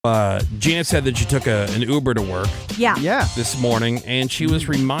Gina said that she took an Uber to work Yeah. this morning, and she was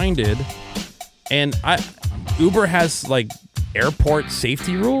reminded, and Uber has like airport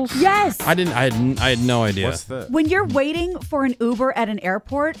safety rules. Yes. I had no idea. What's that? When you're waiting for an Uber at an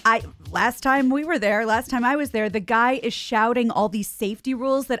airport, last time I was there, the guy is shouting all these safety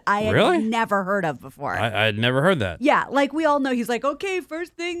rules that I had Really? never heard of before. I had never heard that. Yeah, like we all know. He's like, okay,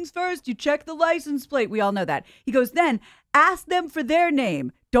 first things first, you check the license plate. We all know that. He goes, then ask them for their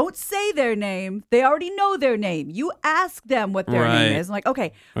name. Don't say their name. They already know their name. You ask them what their name Right. is. I'm like,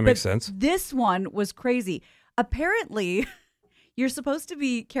 okay. That makes sense. This one was crazy. Apparently, you're supposed to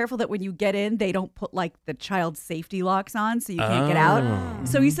be careful that when you get in, they don't put like the child safety locks on so you can't get out.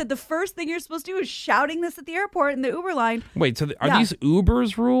 So he said the first thing you're supposed to do is shouting this at the airport in the Uber line. Wait, so are these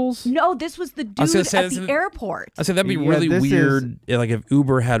Uber's rules? No, this was the dude was gonna say, at the airport. I said that'd be Yeah, really this weird. Like if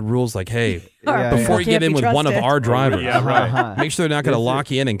Uber had rules like, hey, Yeah, before you get Can't in be with one of trusted. our drivers, Yeah, right. make sure they're not going to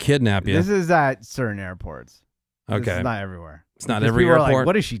lock you in and kidnap you. This is at certain airports. This Okay. is not everywhere. It's not Because every people are airport. Like,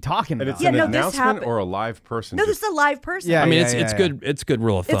 what is she talking And about? it's Yeah, an no, this announcement happened- or a live person? No, this is a live person. Yeah, I mean, yeah, it's yeah. good. It's a good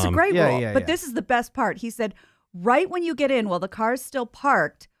rule of thumb. It's a great Yeah, rule. yeah, but yeah. this is the best part. He said, right when you get in, while the car's still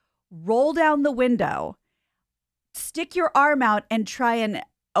parked, roll down the window, stick your arm out, and try and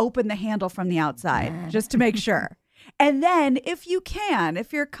open the handle from the outside just to make sure. And then, if you can,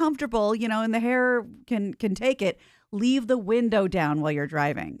 if you're comfortable, and the hair can take it, leave the window down while you're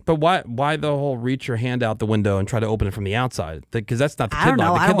driving. But why the whole reach your hand out the window and try to open it from the outside? Because that's not the I kid don't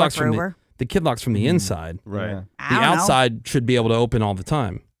know. lock. The I kid don't work lock's for from Uber. the kid lock's from the inside. Right. Yeah. I The don't know. outside should be able to open all the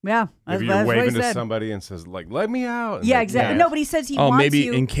time. Yeah, Maybe that's you're what he waving to said. somebody and says, like, let me out. And Yeah, they- exactly. No, but he says he Oh, wants maybe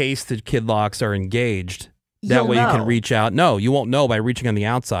you. in case the kid locks are engaged. That You'll way you know. can reach out. No, you won't know by reaching on the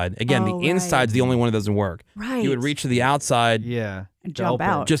outside. Again, Oh, the inside's right. the only one that doesn't work. Right. You would reach to the outside Yeah. And to jump open.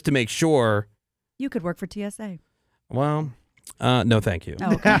 out. just to make sure. You could work for TSA. Well, no, thank you.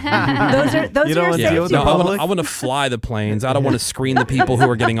 Oh, okay. those You are don't your wanna Yeah, deal with safety the no, rules. I want to fly the planes. I don't want to screen the people who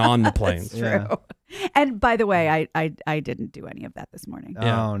are getting on the planes. True. Yeah. And by the way, I didn't do any of that this morning.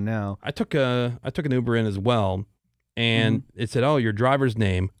 Yeah. Oh no. I took an Uber in as well, and Mm-hmm. it said, "Oh, your driver's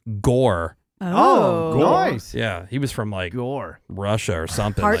name, Gore." Oh, nice. Yeah, he was from like Gore. Russia or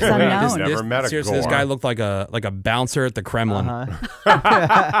something. Parts like, unknown. Never met a seriously, this Gore. guy looked like a bouncer at the Kremlin.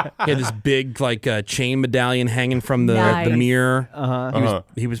 Uh-huh. He had this big like chain medallion hanging from the Nice. mirror. Uh-huh.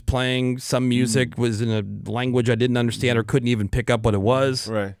 He was playing some music, was in a language I didn't understand or couldn't even pick up what it was.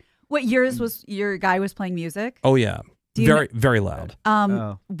 Right. What your guy was playing music? Oh yeah, Do you very loud.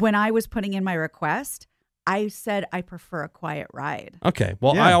 Oh. When I was putting in my request, I said I prefer a quiet ride. Okay,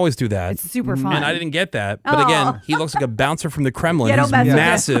 well Yeah. I always do that. It's super fun. And I didn't get that. But Aw. again, he looks like a bouncer from the Kremlin. Yeah, don't He's mess with him.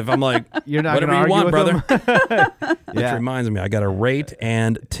 massive. I'm like, You're not whatever gonna you argue want, with brother. him? Which Yeah. reminds me, I got a rate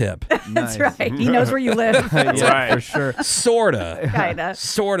and tip. That's Nice. right. He knows where you live. Yeah, for sure. Sorta. Kinda.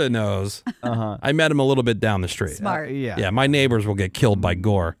 Sorta knows. Uh-huh. I met him a little bit down the street. Smart. Yeah. Yeah, my neighbors will get killed by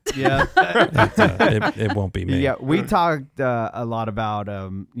Gore. Yeah. It won't be me. Yeah, we talked a lot about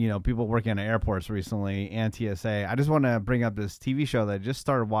people working at airports recently and TSA. I just want to bring up this TV show that I just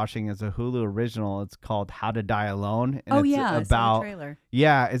started watching. It's a Hulu original. It's called How to Die Alone. And Oh it's yeah, I saw the about trailer.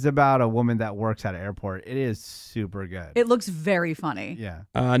 it's about a woman that works at an airport. It is super good. It looks very funny. Yeah.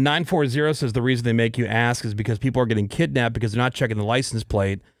 940 says the reason they make you ask is because people are getting kidnapped because they're not checking the license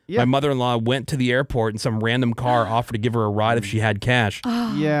plate. Yeah. My mother-in-law went to the airport and some random car offered to give her a ride if she had cash.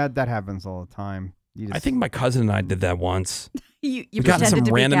 Yeah, that happens all the time. You I think my cousin and I did that once. You We got in pretended some to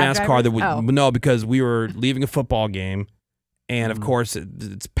be random cab ass car that drivers? would Oh. no, because we were leaving a football game, and of course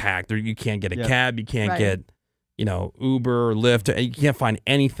it's packed. There you can't get a Yeah. cab, you can't Right. get Uber or Lyft, you can't find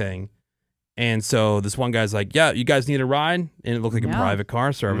anything. And so this one guy's like, "Yeah, you guys need a ride," and it looked like a Yeah. private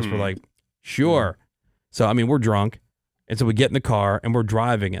car service. We're like, "Sure." So I mean, we're drunk, and so we get in the car and we're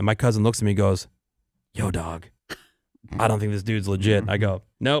driving, and my cousin looks at me and goes, "Yo, dog, I don't think this dude's legit." I go,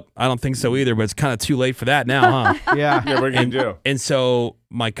 "Nope, I don't think so either, but it's kind of too late for that now, huh?" Yeah. Yeah, what are you going to do? And so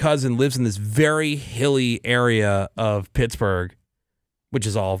my cousin lives in this very hilly area of Pittsburgh, which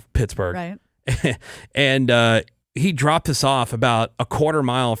is all Pittsburgh. Right. And he dropped us off about a quarter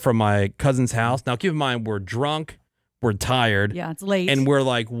mile from my cousin's house. Now, keep in mind, we're drunk, we're tired, Yeah, it's late. and we're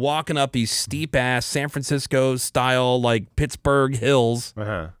like walking up these steep ass San Francisco style, like Pittsburgh hills.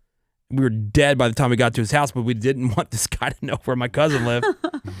 Uh-huh. We were dead by the time we got to his house, but we didn't want this guy to know where my cousin lived.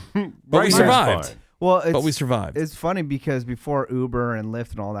 But we Right. survived. Fine. Well, But we survived. It's funny because before Uber and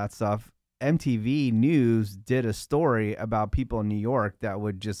Lyft and all that stuff, MTV News did a story about people in New York that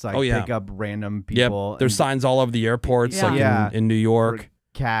would just like Oh, yeah. pick up random Yep. people. There's and- signs all over the airports, Yeah. like Yeah. in New York.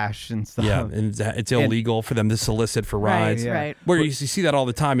 cash and stuff. Yeah, and it's illegal for them to solicit for rides. Right, right. Where you see that all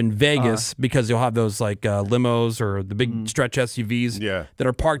the time in Vegas because you'll have those like limos or the big stretch SUVs that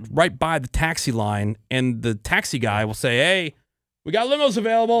are parked right by the taxi line, and the taxi guy will say, "Hey, we got limos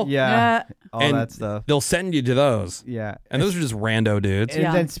available." Yeah. All and that stuff. They'll send you to those. Yeah. And those are just rando dudes.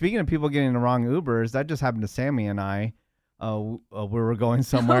 And then speaking of people getting the wrong Ubers, that just happened to Sammy and I. We were going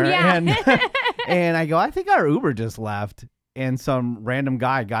somewhere, and I go, I think our Uber just left, and some random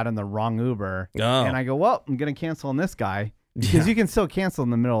guy got in the wrong Uber, and I go, well, I'm gonna cancel on this guy because you can still cancel in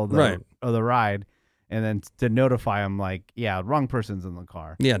the middle of the ride. And then to notify him, like, yeah, wrong person's in the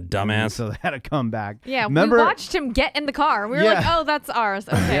car. Yeah, dumbass. So they had to come back. Yeah, remember, we watched him get in the car. We were like, oh, that's ours.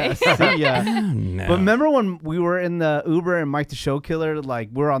 Okay. No. But remember when we were in the Uber and Mike the Show Killer, like,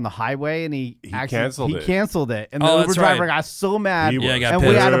 we were on the highway and he canceled it. And the Uber driver got so mad. Got and pissed.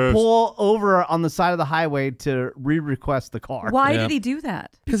 we had to pull over on the side of the highway to re-request the car. Why did he do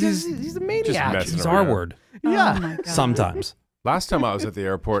that? Because he's a maniac. He's our word. Yeah. Oh my God. Sometimes. Last time I was at the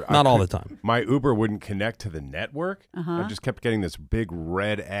airport, Not all the time. My Uber wouldn't connect to the network. I just kept getting this big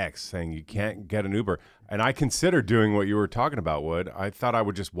red X saying you can't get an Uber. And I considered doing what you were talking about, Wood. I thought I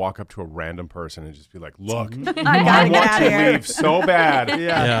would just walk up to a random person and just be like, look, I want to leave so bad.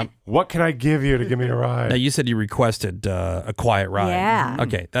 Yeah. What can I give you to give me a ride? Now, you said you requested a quiet ride. Yeah.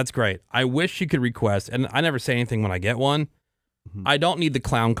 Okay, that's great. I wish you could request, and I never say anything when I get one. I don't need the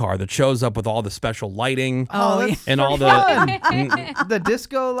clown car that shows up with all the special lighting that's and so all fun. the the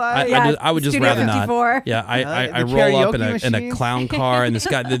disco light. I would just Studio rather 54. not. Yeah, I the roll up karaoke in a machine. clown car, and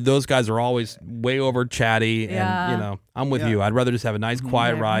those guys are always way over chatty, Yeah. and I'm with you. I'd rather just have a nice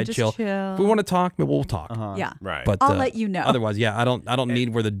quiet Yeah, ride, just chill. chill. If we want to talk, maybe we'll talk. Yeah. Right. But I'll let you know. Otherwise, yeah, I don't need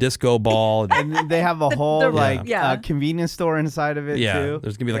where the disco ball. And they have a whole yeah. convenience store inside of it too.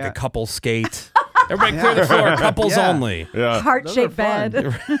 There's gonna be like a couple skate. Everybody clear the floor. Couples only. Yeah. Heart-shaped fun.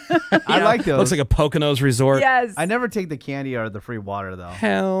 bed. I like those. Looks like a Poconos resort. Yes. I never take the candy or the free water though.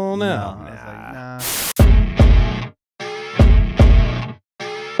 Hell no. I was like, nah.